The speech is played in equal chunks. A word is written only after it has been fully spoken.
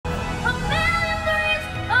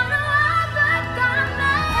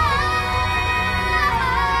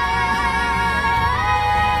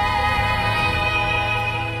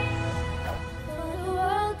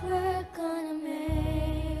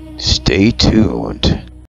Stay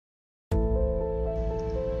tuned.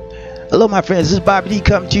 Hello my friends, this is Bobby D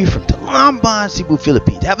coming to you from Talamban, Cebu,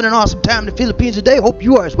 Philippines. Having an awesome time in the Philippines today. Hope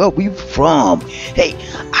you are as well. Where you from? Hey,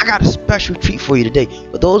 I got a special treat for you today.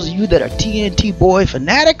 For those of you that are TNT Boy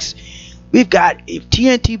fanatics, we've got a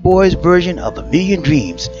TNT Boys version of A Million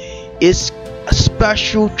Dreams. It's a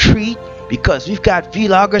special treat because we've got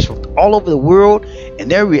vloggers from all over the world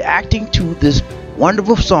and they're reacting to this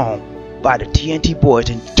wonderful song by the TNT Boys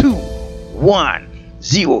in 2, 1,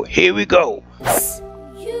 0. Here we go.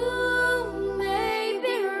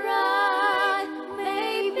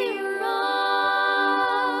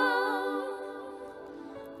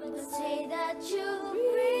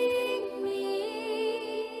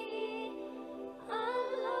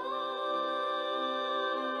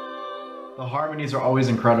 The harmonies are always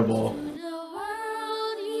incredible.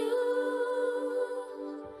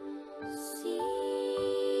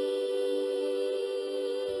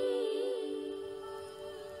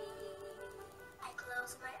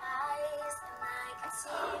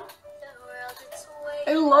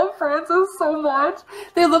 I love Francis so much.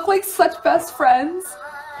 They look like such best friends.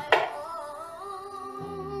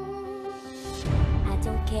 I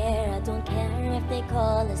don't care if they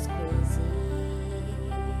call us crazy.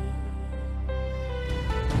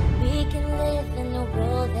 We can live in the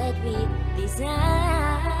world that we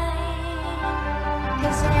design.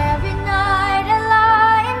 'Cause every night I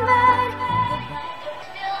lie in bed, the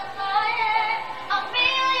still in my head, a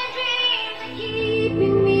million dreams are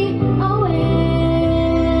keeping me awake.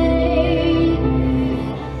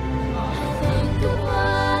 I think of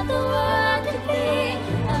what the world could be,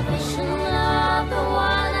 a vision of the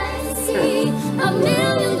one I see. A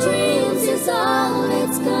million dreams is all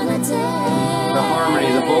it's gonna take. The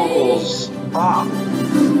harmony, the vocals. A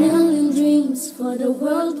million dreams for the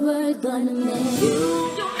world we're gonna make.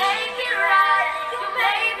 You may be right, you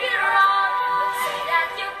may be wrong, but say that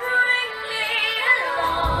you bring me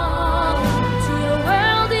along to the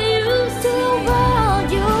world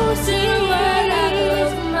you see. I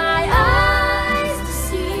close my eyes to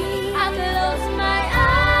see. I close my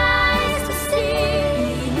eyes to see.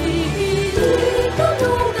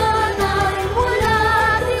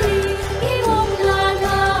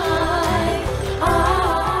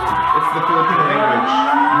 It's the Filipino language.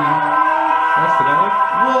 That's the dialect.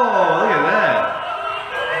 Whoa, look at that.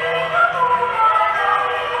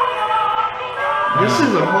 This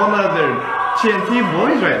is a whole nother TNT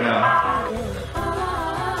Boys right now.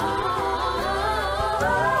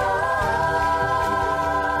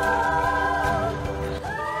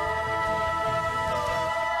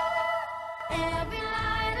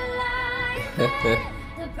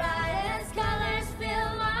 The brightest colors fill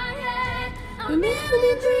my head. A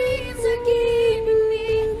million dreams are keeping me.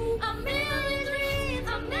 A million dreams,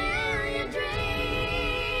 a million dreams.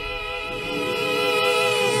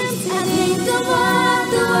 I think of what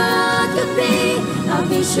the world could be, a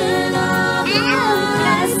vision of the one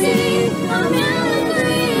I see. A million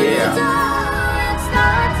dreams, all it's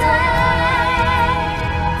gonna take.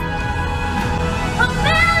 A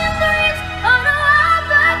million dreams on the world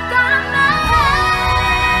we're gonna make.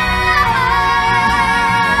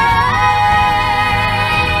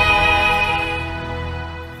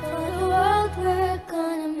 For the world we're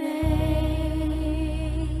gonna make.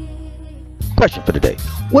 Question for today.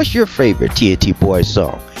 What's your favorite TNT Boys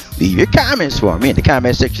song? Leave your comments for me in the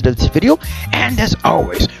comment section of this video. And as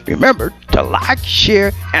always, remember to like,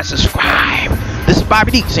 share, and subscribe. This is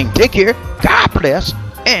Bobby D saying take care, God bless,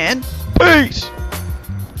 and peace.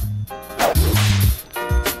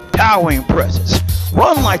 Towering presence.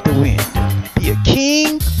 Run like the wind. Be a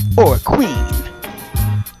king or a queen.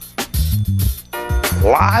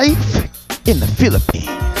 Life in the Philippines.